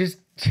fucking just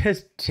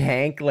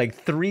tank like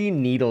 3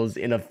 needles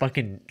in a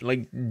fucking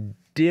like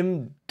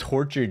dim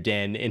torture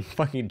den in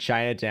fucking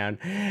Chinatown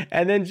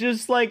and then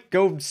just like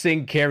go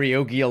sing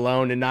karaoke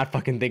alone and not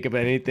fucking think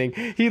about anything.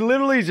 He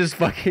literally just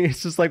fucking,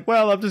 it's just like,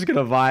 well, I'm just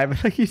gonna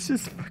vibe. Like he's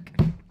just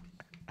fucking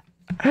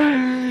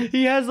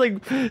he has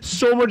like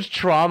so much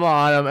trauma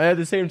on him and at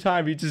the same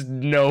time he just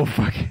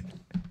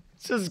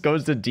just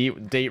goes to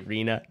date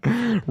Rena.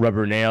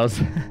 Rubber nails.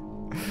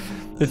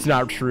 It's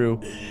not true.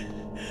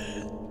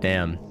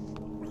 Damn.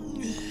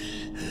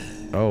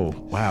 Oh,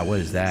 wow, what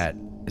is that?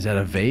 Is that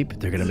a vape?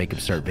 They're gonna make him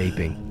start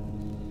vaping.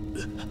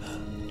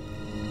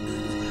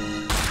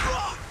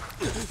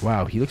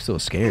 Wow, he looks so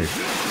scared.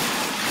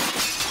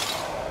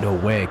 No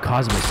way,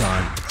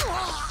 Cosmo-san.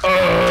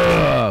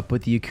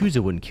 But the Yakuza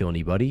wouldn't kill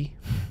anybody.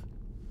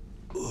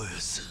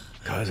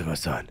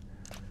 Cosmo-san.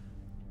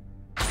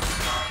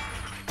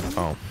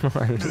 Oh,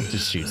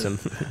 just shoots him.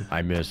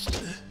 I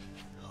missed.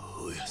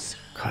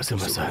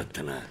 Kazuma-san.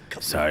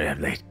 Sorry I'm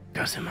late,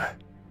 Kazuma.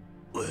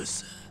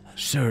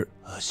 Sir,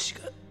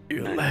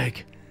 your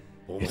leg.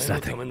 It's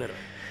nothing.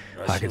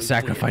 I can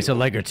sacrifice a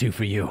leg or two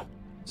for you.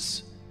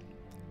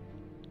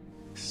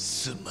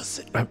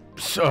 I'm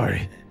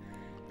sorry.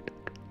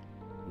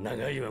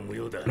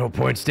 No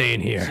point staying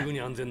here.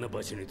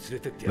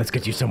 Let's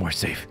get you somewhere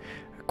safe.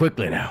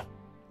 Quickly now.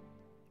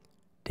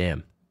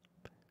 Damn.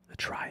 The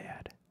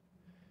triad.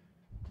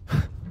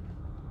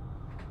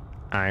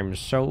 I'm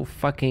so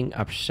fucking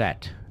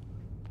upset.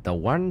 The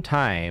one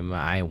time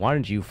I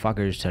wanted you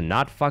fuckers to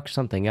not fuck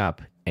something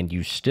up, and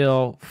you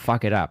still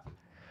fuck it up.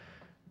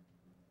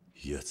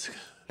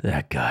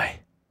 That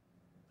guy.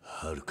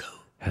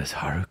 That's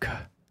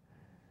Haruka.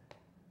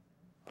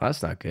 Well,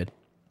 that's not good.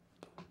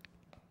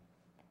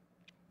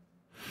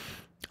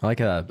 I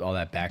like all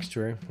that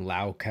backstory.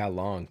 Lao Ka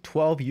Long.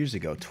 12 years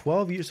ago.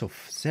 12 years, so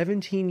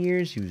 17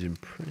 years. He was in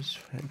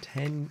prison.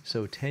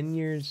 10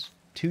 years.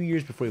 2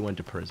 years before he went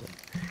to prison.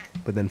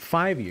 But then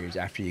 5 years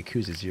after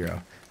Yakuza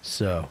 0.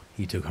 So,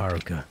 he took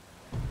Haruka.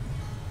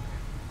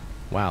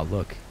 Wow,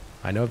 look.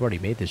 I know I've already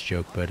made this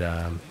joke, but,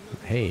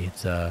 hey,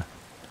 it's,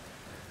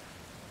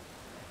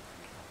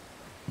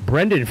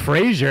 Brendan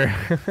Fraser.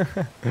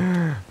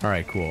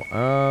 Alright, cool.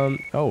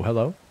 Oh,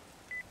 hello.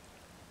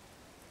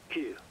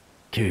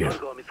 Kiryu.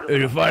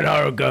 Did you find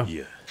Haruka?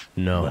 Yeah.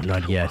 No,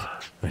 not yet.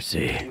 I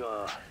see.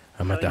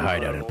 I'm at the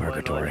hideout in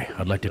Purgatory.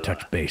 I'd like to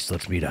touch base.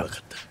 Let's meet up.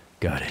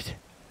 Got it.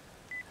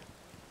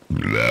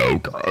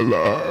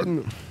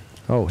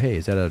 Oh, hey,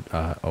 is that a,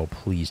 oh,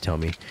 please tell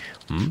me.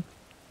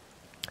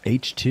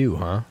 H2,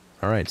 huh?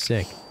 Alright,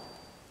 sick.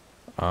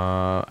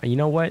 You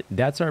know what?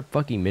 That's our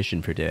fucking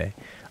mission for today.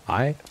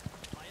 I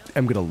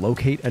am gonna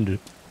locate and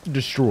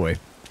destroy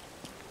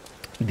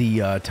the,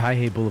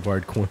 Taihei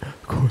Boulevard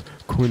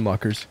coin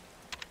lockers.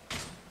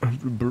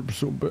 Burp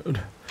so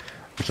bad.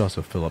 I should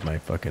also fill up my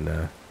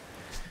fucking,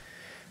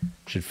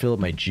 should fill up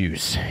my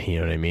juice, you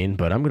know what I mean?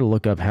 But I'm gonna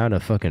look up how to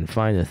fucking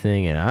find the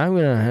thing, and I'm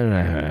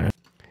gonna...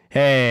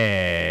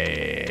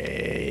 Hey!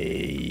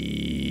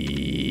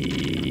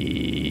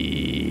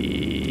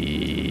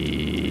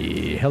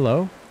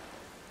 Hello?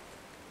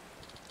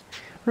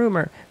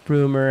 Rumor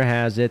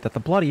has it that the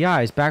Bloody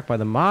Eye is backed by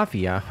the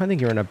Mafia. I think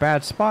you're in a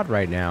bad spot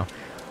right now.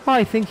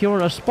 I think you're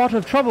in a spot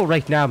of trouble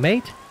right now,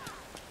 mate.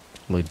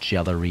 Look,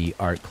 Jellery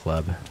Art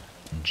Club.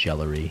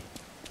 Jellery.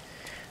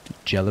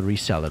 Jellery,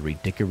 celery,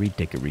 dickory,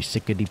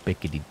 sickety,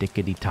 bickety,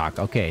 dickety, talk.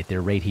 Okay,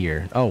 they're right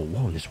here. Oh,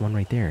 whoa, there's one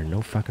right there.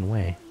 No fucking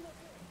way.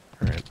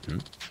 Alright.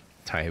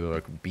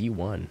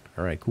 B1.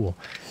 Alright, cool.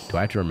 Do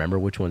I have to remember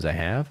which ones I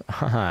have?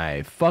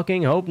 I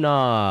fucking hope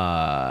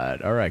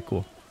not. Alright,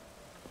 cool.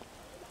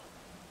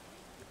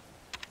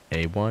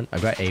 A1?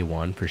 I've got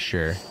A1 for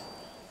sure.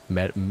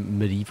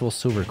 Medieval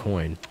silver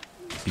coin.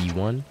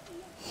 B1.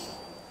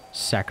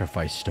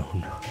 Sacrifice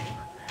stone.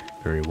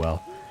 Very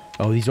well.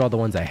 Oh, these are all the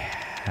ones I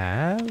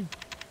have?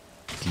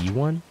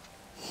 D1?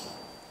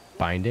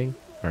 Binding?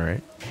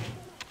 Alright.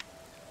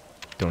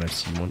 Don't have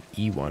C1.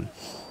 E1.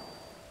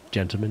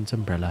 Gentleman's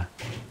umbrella.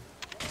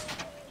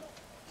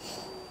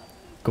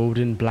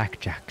 Golden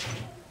blackjack.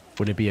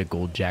 Wouldn't it be a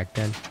gold jack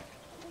then?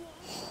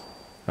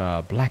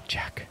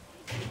 Blackjack.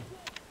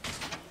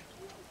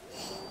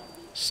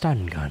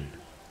 Stun gun.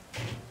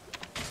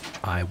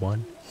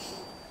 I1.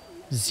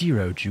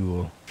 Zero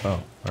jewel.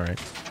 Oh, alright.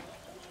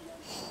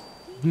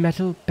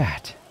 Metal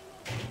bat.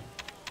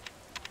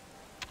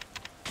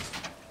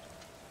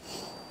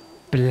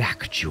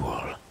 Black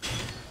jewel.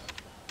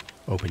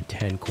 Open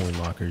 10 coin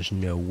lockers.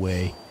 No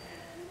way.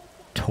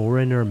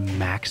 Torrenter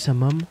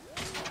maximum.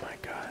 Oh my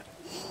god.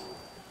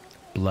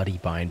 Bloody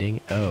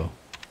binding. Oh.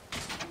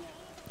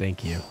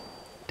 Thank you.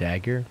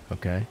 Dagger.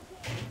 Okay.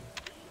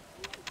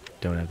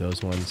 Don't have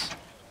those ones.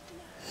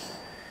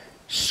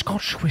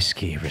 Scotch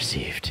whiskey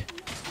received.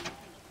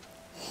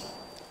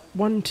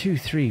 1, 2,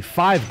 3,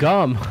 5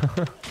 gum.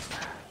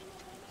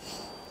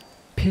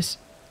 Piss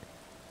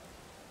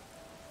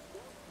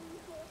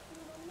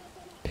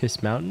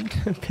Mountain?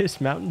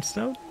 Piss Mountain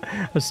stone?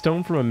 A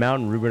stone from a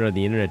mountain rumored on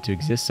the internet to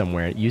exist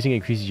somewhere. Using it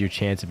increases your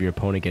chance of your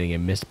opponent getting a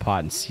missed pot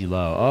and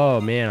C-low. Oh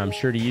man, I'm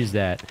sure to use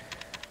that.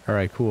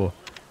 Alright, cool.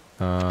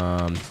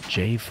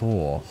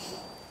 J4.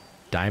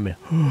 Diamond.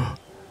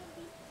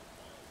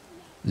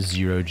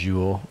 Zero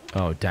jewel.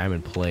 Oh,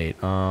 diamond plate.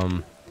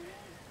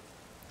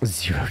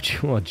 Zero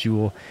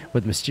jewel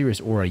with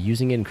mysterious aura.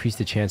 Using it increase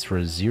the chance for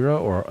a 0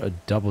 or a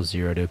double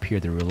 0 to appear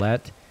the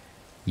roulette.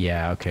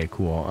 Yeah, okay,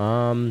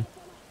 cool.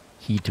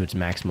 Heat to its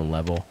maximum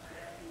level.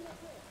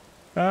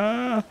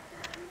 Using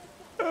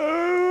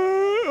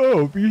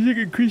it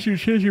increase your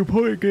chance your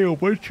opponent getting a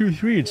 1, 2,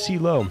 3 and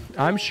C-low.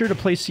 I'm sure to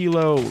play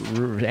C-low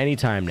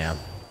anytime now.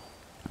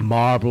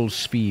 Marble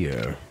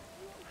sphere.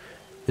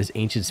 This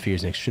ancient sphere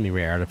is an extremely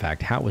rare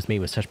artifact. How it was made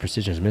with such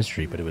precision is a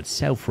mystery, but it would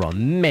sell for a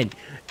mint.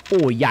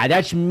 Oh yeah,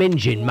 that's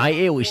minging,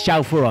 mate. It would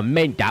sell for a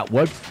mint, that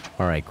would.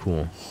 Alright,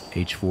 cool.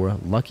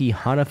 H4. Lucky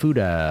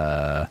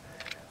Hanafuda.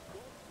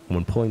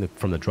 When pulling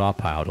from the draw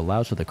pile, it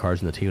allows for the cards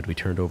in the table to be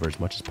turned over as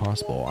much as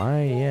possible.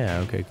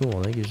 Yeah, okay,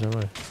 cool. Thank you so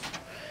much.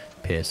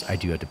 Piss. I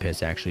do have to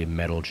piss, actually.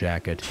 Metal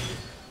jacket.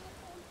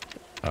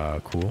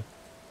 Cool.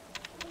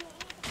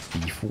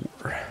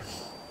 B4.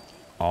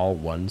 All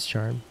ones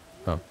charm.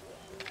 Oh.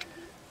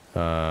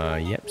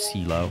 Yep,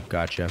 C-low.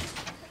 Gotcha.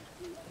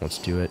 Let's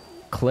do it.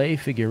 Clay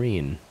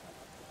figurine.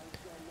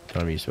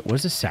 What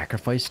is a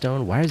sacrifice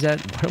stone? Why is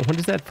that? What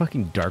is that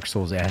fucking Dark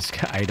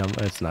Souls-esque item?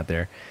 It's not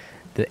there.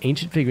 The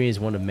ancient figurine is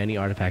one of many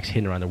artifacts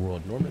hidden around the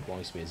world. Normally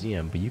belongs to a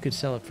museum, but you could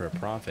sell it for a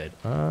profit.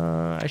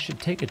 I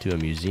should take it to a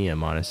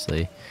museum,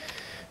 honestly.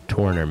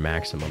 Torrenter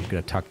maximum. I'm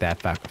gonna tuck that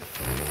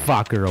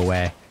fucker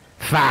away.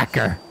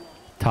 Fucker!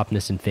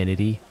 Toughness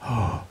infinity.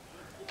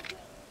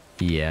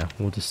 Yeah,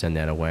 we'll just send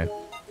that away.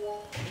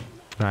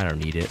 I don't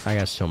need it. I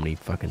got so many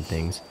fucking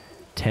things.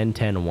 10,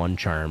 10, 1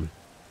 charm.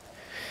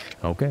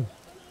 Okay.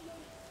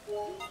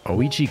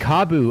 Oichi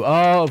Kabu.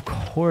 Oh, of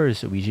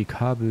course. Oichi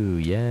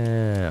Kabu.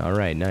 Yeah.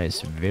 Alright,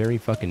 nice. Very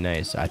fucking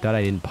nice. I thought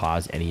I didn't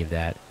pause any of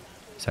that.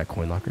 Is that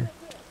coin locker?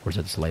 Or is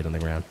that just light on the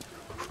ground?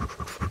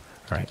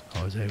 Alright.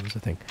 Oh, it was a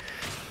thing.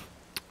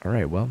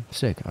 Alright, well,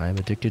 sick. I am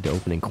addicted to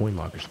opening coin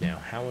lockers now.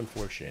 How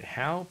unfortunate.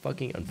 How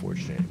fucking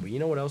unfortunate. But you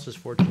know what else is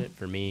fortunate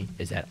for me?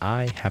 Is that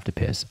I have to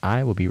piss.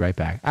 I will be right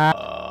back.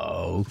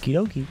 Okie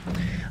dokie.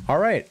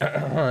 Alright.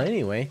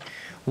 Anyway,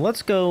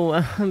 let's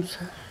go.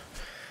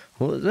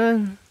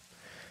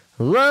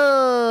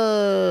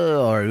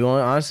 Alright,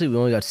 honestly, we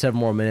only got 7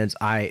 more minutes.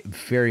 I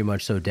very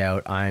much so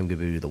doubt I'm going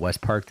to do the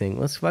West Park thing.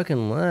 Let's go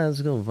fucking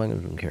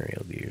some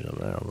karaoke or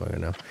something. I don't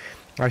fucking know.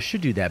 I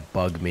should do that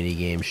bug mini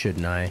game,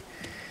 shouldn't I?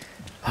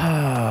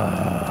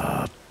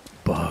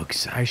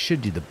 Bugs. I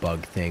should do the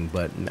bug thing,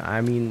 but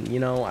I mean, you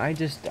know, I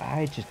just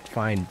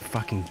find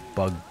fucking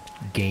bug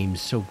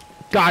games so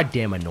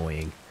goddamn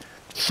annoying.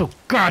 So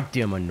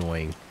goddamn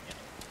annoying.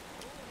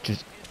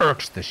 Just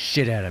irks the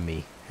shit out of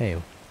me. Hey,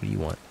 what do you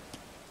want?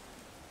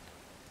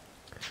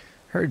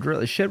 Heard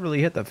really shit really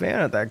hit the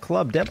fan at that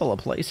Clubb Depot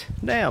place.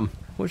 Damn,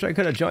 wish I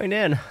could have joined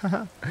in.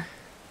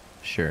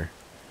 Sure.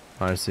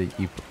 Honestly,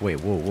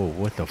 wait, whoa,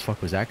 what the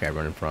fuck was that guy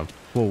running from?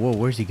 Whoa,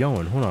 where's he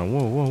going? Hold on,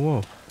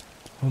 whoa.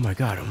 Oh my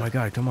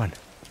god, come on.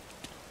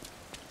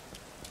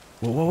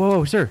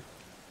 Whoa, sir.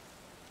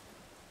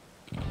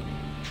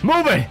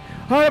 Move it!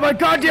 Out of my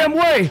goddamn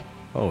way!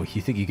 Oh,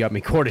 you think you got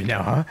me cornered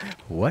now, huh?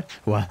 What?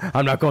 Well,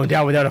 I'm not going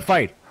down without a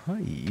fight. Huh?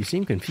 You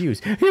seem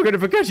confused. You're gonna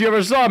forget you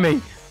ever saw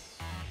me!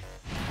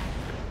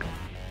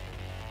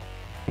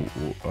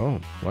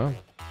 Oh, well.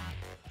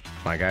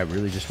 My guy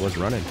really just was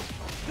running.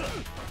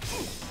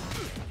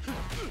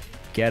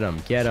 Get him.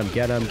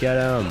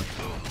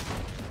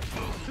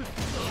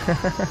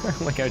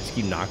 Like I just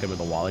keep knocking him in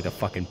the wall like a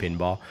fucking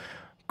pinball.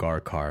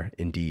 Garkar,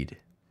 indeed.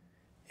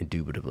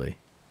 Indubitably.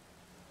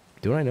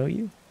 Do I know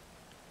you?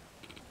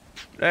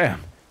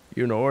 Damn,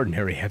 you're no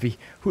ordinary heavy.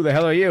 Who the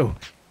hell are you?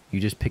 You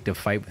just picked a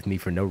fight with me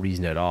for no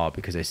reason at all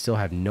because I still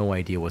have no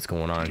idea what's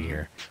going on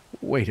here.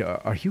 Wait,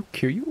 are you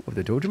Kiryu of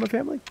the Dojima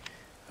family?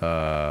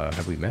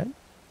 Have we met?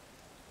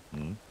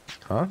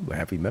 Huh?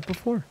 Have we met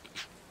before?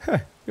 Huh,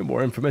 you're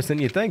more infamous than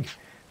you think.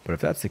 But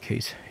if that's the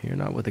case, you're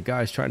not with the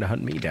guys trying to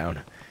hunt me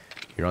down.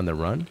 You're on the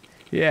run?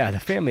 Yeah, the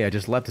family I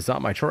just left is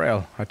on my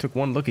trail. I took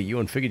one look at you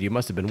and figured you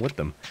must have been with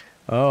them.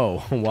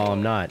 Oh, well,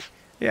 I'm not.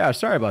 Yeah,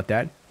 sorry about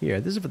that. Here,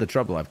 this is for the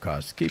trouble I've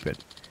caused. Keep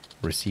it.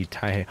 Received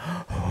tie.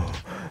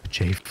 Oh,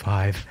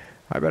 J5.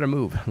 I better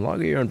move. The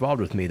longer you're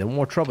involved with me, the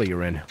more trouble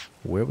you're in.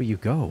 Where will you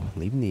go?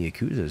 Leaving the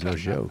Yakuza is no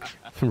joke.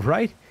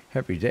 Right?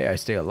 Every day I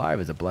stay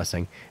alive is a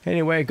blessing.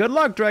 Anyway, good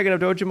luck, Dragon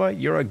of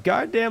Dojima. You're a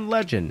goddamn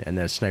legend. And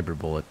that sniper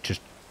bullet just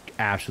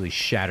absolutely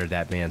shattered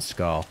that man's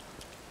skull.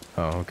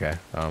 Oh, okay.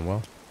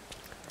 Well.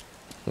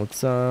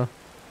 Let's,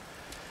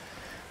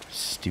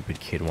 Stupid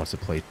kid wants to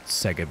play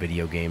Sega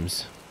video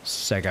games.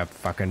 Sega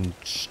fucking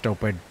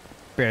stupid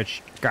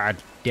bitch. God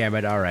damn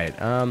it. Alright.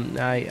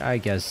 I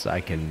guess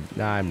I can...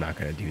 Nah, I'm not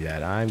gonna do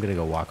that. I'm gonna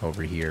go walk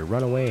over here.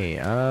 Run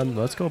away.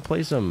 Let's go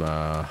play some,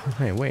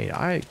 Hey, wait.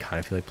 I kind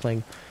of feel like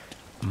playing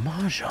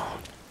Mahjong.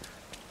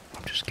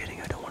 I'm just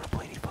kidding. I don't want to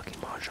play any fucking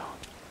Mahjong.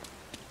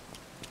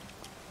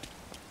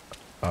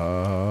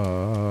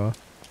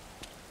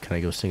 Can I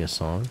go sing a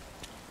song?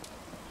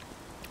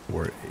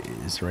 Or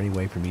is there any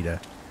way for me to...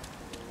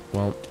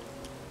 Well,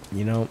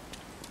 you know,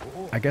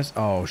 I guess...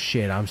 Oh,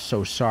 shit. I'm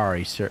so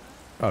sorry, sir.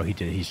 Oh, he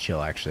did. He's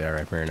chill, actually. All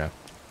right, fair enough.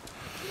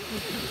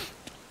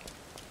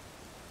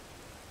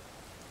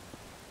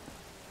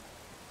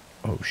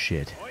 Oh,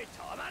 shit.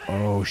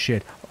 Oh,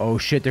 shit. Oh,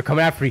 shit. They're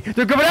coming after me.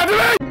 They're coming after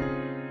me!